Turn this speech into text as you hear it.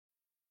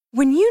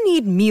When you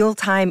need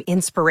mealtime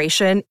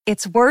inspiration,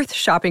 it's worth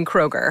shopping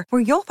Kroger,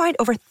 where you'll find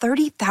over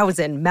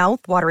 30,000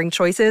 mouth-watering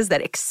choices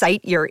that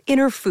excite your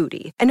inner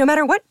foodie. And no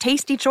matter what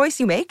tasty choice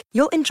you make,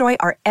 you'll enjoy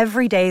our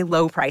everyday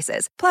low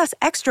prices, plus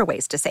extra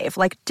ways to save,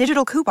 like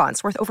digital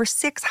coupons worth over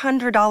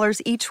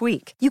 $600 each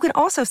week. You can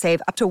also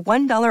save up to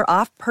 $1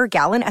 off per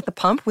gallon at the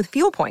pump with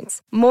fuel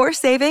points. More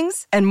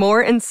savings and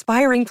more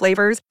inspiring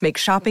flavors make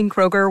shopping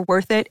Kroger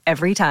worth it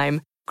every time.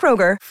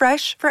 Kroger,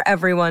 fresh for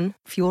everyone.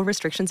 Fuel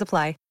restrictions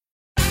apply.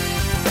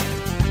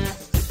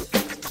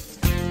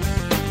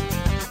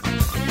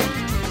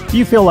 Do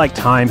you feel like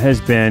time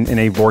has been in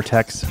a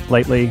vortex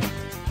lately?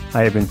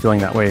 I have been feeling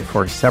that way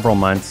for several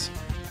months,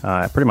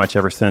 pretty much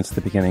ever since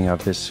the beginning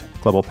of this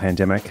global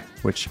pandemic,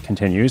 which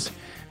continues.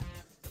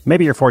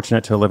 Maybe you're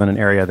fortunate to live in an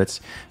area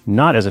that's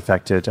not as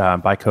affected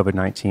by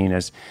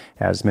COVID-19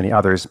 as many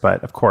others,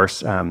 but of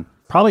course,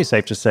 probably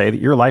safe to say that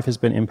your life has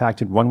been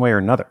impacted one way or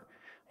another.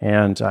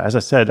 And as I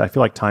said, I feel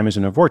like time is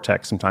in a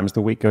vortex. Sometimes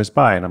the week goes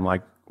by and I'm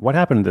like, what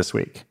happened this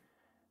week?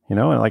 You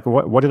know, and like,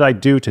 what did I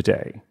do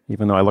today?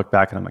 Even though I look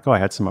back and I'm like, oh, I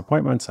had some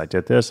appointments, I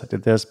did this,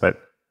 but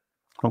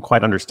I don't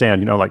quite understand,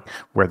 you know, like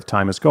where the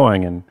time is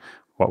going and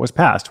what was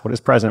past, what is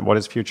present, what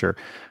is future,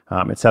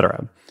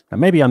 etc. Now,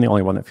 maybe I'm the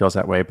only one that feels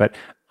that way, but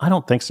I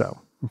don't think so.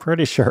 I'm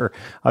pretty sure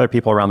other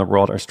people around the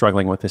world are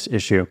struggling with this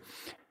issue.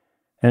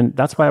 And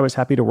that's why I was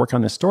happy to work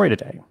on this story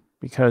today,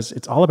 because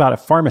it's all about a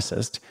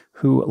pharmacist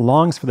who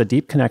longs for the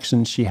deep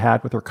connections she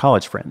had with her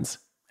college friends,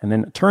 and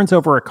then turns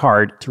over a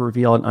card to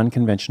reveal an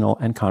unconventional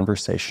and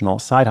conversational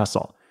side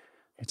hustle.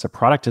 It's a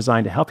product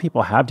designed to help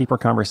people have deeper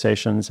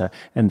conversations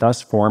and thus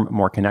form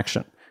more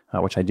connection,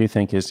 which I do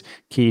think is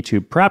key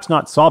to perhaps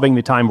not solving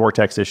the time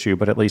vortex issue,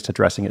 but at least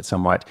addressing it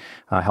somewhat,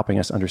 helping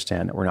us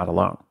understand that we're not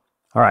alone.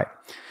 All right.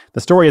 The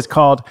story is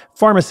called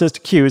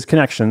Pharmacist Cues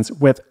Connections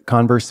with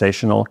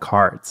Conversational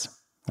Cards.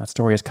 That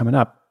story is coming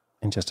up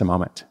in just a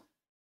moment.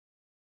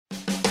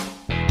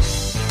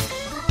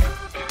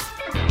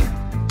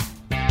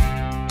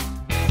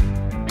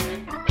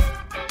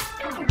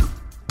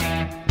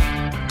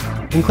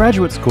 In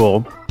graduate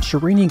school,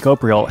 Shirini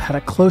Gobriel had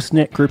a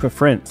close-knit group of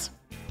friends.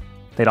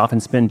 They'd often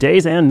spend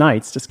days and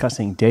nights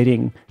discussing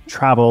dating,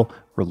 travel,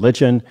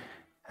 religion,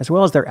 as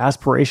well as their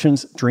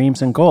aspirations,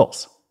 dreams, and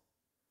goals.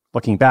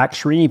 Looking back,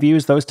 Shirini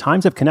views those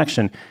times of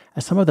connection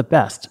as some of the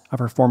best of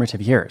her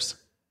formative years.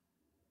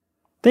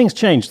 Things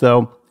changed,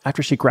 though,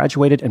 after she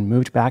graduated and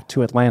moved back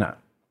to Atlanta.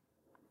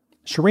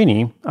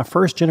 Shirini, a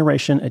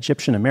first-generation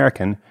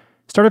Egyptian-American,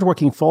 started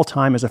working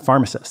full-time as a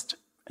pharmacist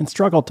and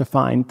struggled to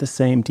find the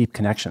same deep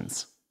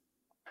connections.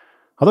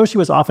 Although she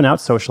was often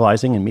out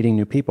socializing and meeting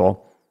new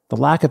people, the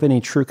lack of any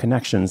true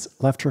connections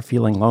left her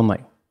feeling lonely.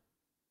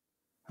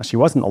 Now, she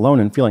wasn't alone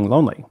in feeling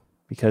lonely,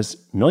 because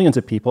millions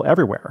of people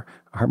everywhere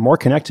are more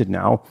connected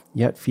now,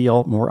 yet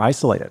feel more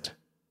isolated.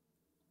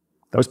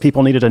 Those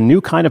people needed a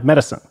new kind of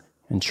medicine,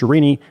 and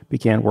Shirini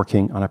began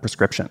working on a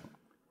prescription.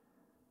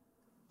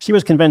 She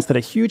was convinced that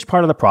a huge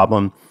part of the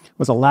problem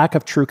was a lack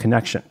of true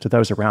connection to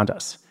those around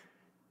us.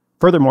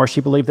 Furthermore, she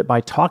believed that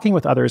by talking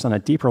with others on a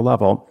deeper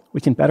level,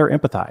 we can better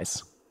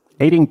empathize,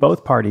 aiding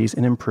both parties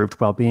in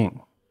improved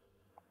well-being.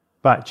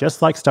 But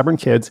just like stubborn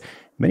kids,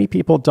 many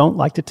people don't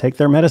like to take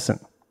their medicine,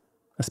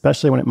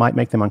 especially when it might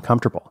make them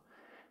uncomfortable.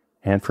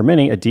 And for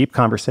many, a deep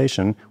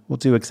conversation will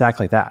do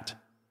exactly that.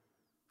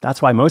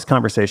 That's why most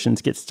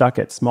conversations get stuck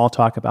at small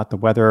talk about the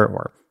weather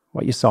or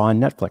what you saw on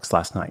Netflix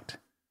last night.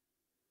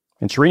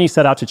 And Shirini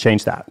set out to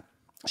change that.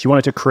 She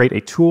wanted to create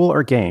a tool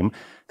or game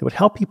that would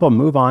help people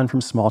move on from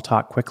small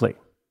talk quickly.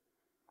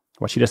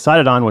 What she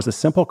decided on was a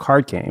simple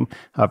card game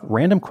of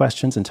random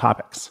questions and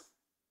topics.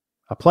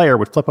 A player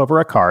would flip over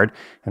a card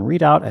and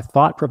read out a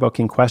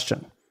thought-provoking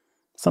question.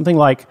 Something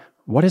like,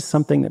 what is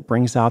something that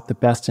brings out the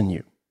best in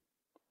you?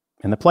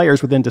 And the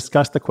players would then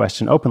discuss the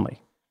question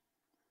openly.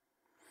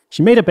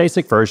 She made a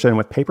basic version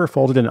with paper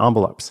folded in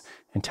envelopes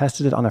and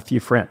tested it on a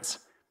few friends.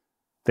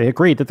 They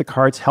agreed that the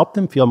cards helped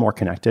them feel more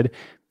connected,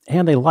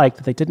 and they liked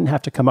that they didn't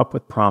have to come up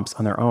with prompts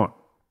on their own.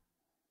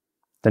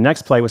 The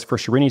next play was for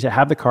Shirini to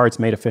have the cards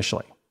made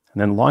officially,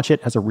 and then launch it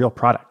as a real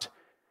product.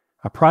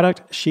 A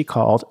product she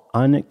called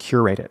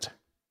Uncurated.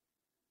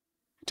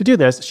 To do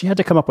this, she had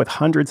to come up with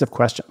hundreds of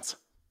questions.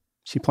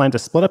 She planned to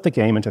split up the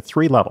game into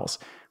 3 levels,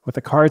 with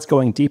the cards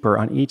going deeper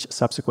on each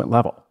subsequent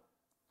level.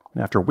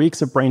 And after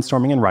weeks of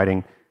brainstorming and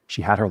writing,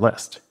 she had her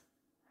list.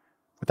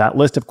 With that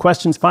list of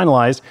questions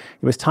finalized,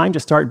 it was time to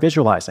start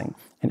visualizing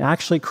and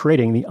actually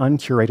creating the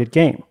uncurated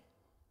game.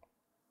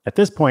 At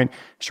this point,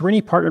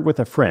 Shirini partnered with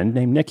a friend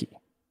named Nikki.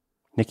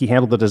 Nikki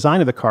handled the design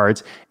of the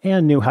cards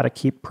and knew how to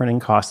keep printing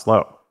costs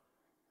low.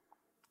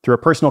 Through a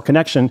personal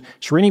connection,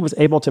 Shirini was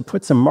able to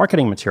put some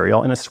marketing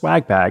material in a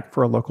swag bag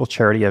for a local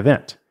charity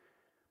event.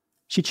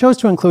 She chose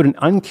to include an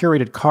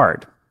uncurated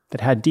card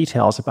that had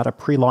details about a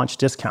pre-launch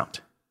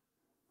discount.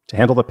 To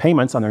handle the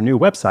payments on their new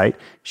website,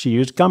 she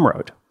used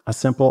Gumroad, a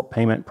simple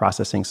payment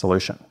processing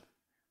solution.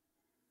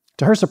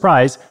 To her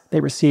surprise, they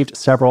received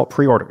several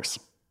pre-orders.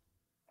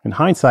 In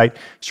hindsight,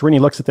 Shirini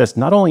looks at this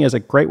not only as a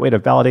great way to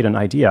validate an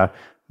idea,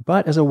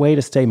 but as a way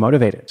to stay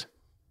motivated.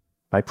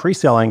 By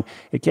pre-selling,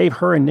 it gave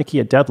her and Nikki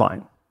a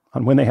deadline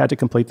on when they had to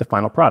complete the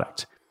final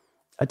product,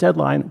 a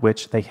deadline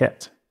which they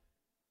hit.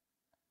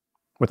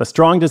 With a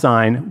strong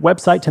design,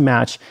 website to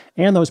match,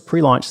 and those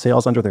pre-launch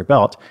sales under their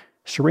belt,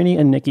 Srini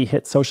and Nikki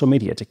hit social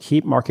media to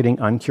keep marketing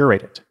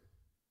uncurated.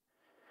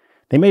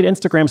 They made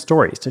Instagram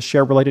stories to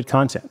share related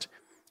content,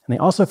 and they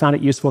also found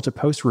it useful to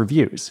post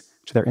reviews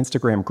to their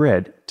Instagram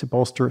grid to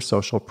bolster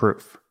social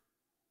proof.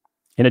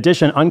 In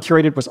addition,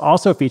 Uncurated was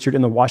also featured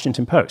in the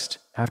Washington Post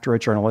after a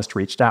journalist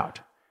reached out.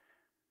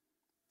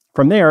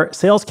 From there,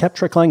 sales kept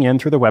trickling in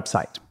through the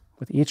website,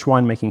 with each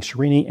one making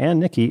Srini and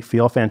Nikki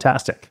feel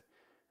fantastic.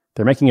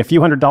 They're making a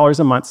few $100s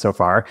a month so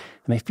far,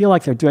 and they feel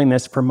like they're doing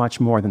this for much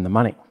more than the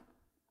money.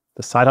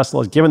 The side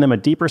hustle has given them a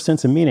deeper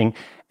sense of meaning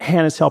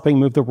and is helping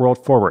move the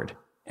world forward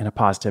in a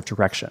positive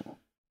direction.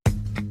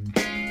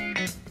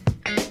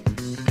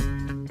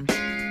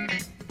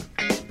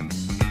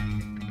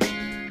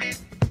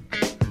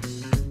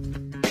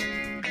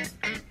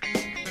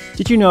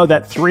 Did you know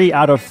that 3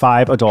 out of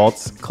 5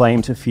 adults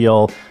claim to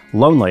feel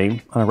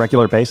lonely on a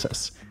regular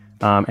basis?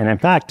 And in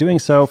fact, doing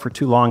so for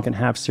too long can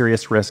have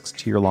serious risks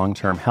to your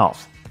long-term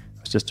health. I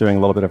was just doing a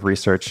little bit of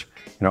research,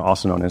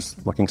 also known as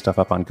looking stuff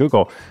up on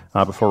Google,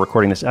 before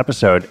recording this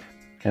episode.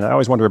 And I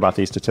always wonder about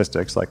these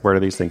statistics, like where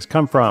do these things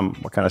come from?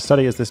 What kind of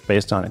study is this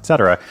based on, et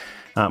cetera?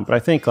 But I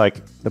think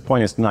the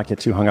point is to not get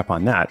too hung up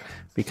on that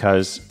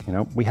because,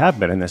 we have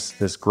been in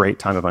this great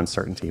time of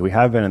uncertainty. We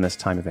have been in this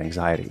time of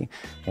anxiety.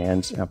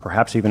 And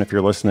perhaps even if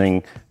you're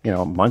listening,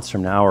 months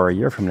from now or a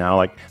year from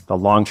now, the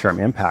long-term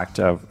impact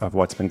of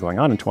what's been going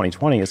on in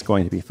 2020 is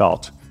going to be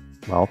felt,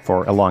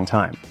 for a long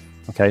time.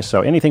 Okay,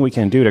 so anything we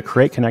can do to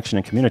create connection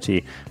and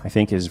community, I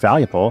think, is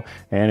valuable.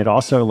 And it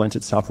also lends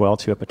itself well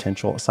to a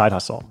potential side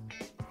hustle.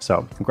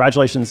 So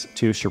congratulations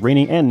to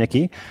Srini and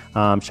Nikki.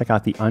 Check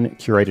out the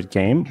Uncurated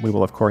game. We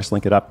will, of course,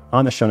 link it up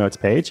on the show notes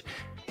page.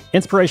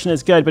 Inspiration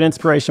is good, but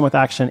inspiration with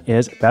action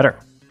is better.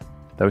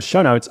 Those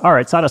show notes are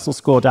at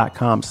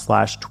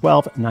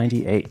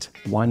sidehustleschool.com/1298,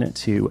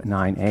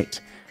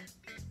 1298.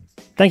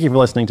 Thank you for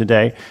listening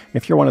today.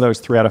 If you're one of those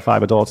 3 out of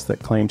 5 adults that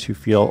claim to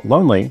feel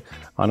lonely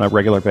on a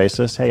regular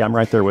basis, hey, I'm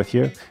right there with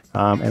you,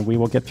 and we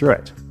will get through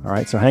it. All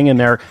right, so hang in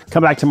there.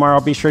 Come back tomorrow.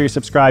 Be sure you're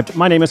subscribed.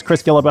 My name is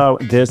Chris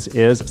Guillebeau. This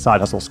is Side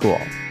Hustle School.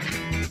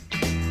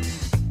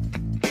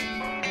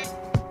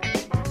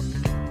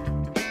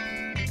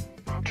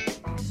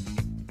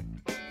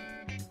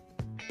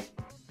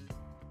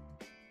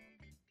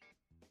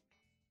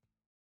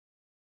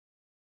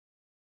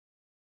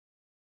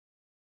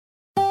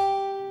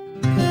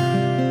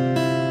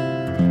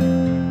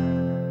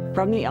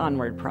 From the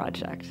Onward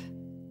Project.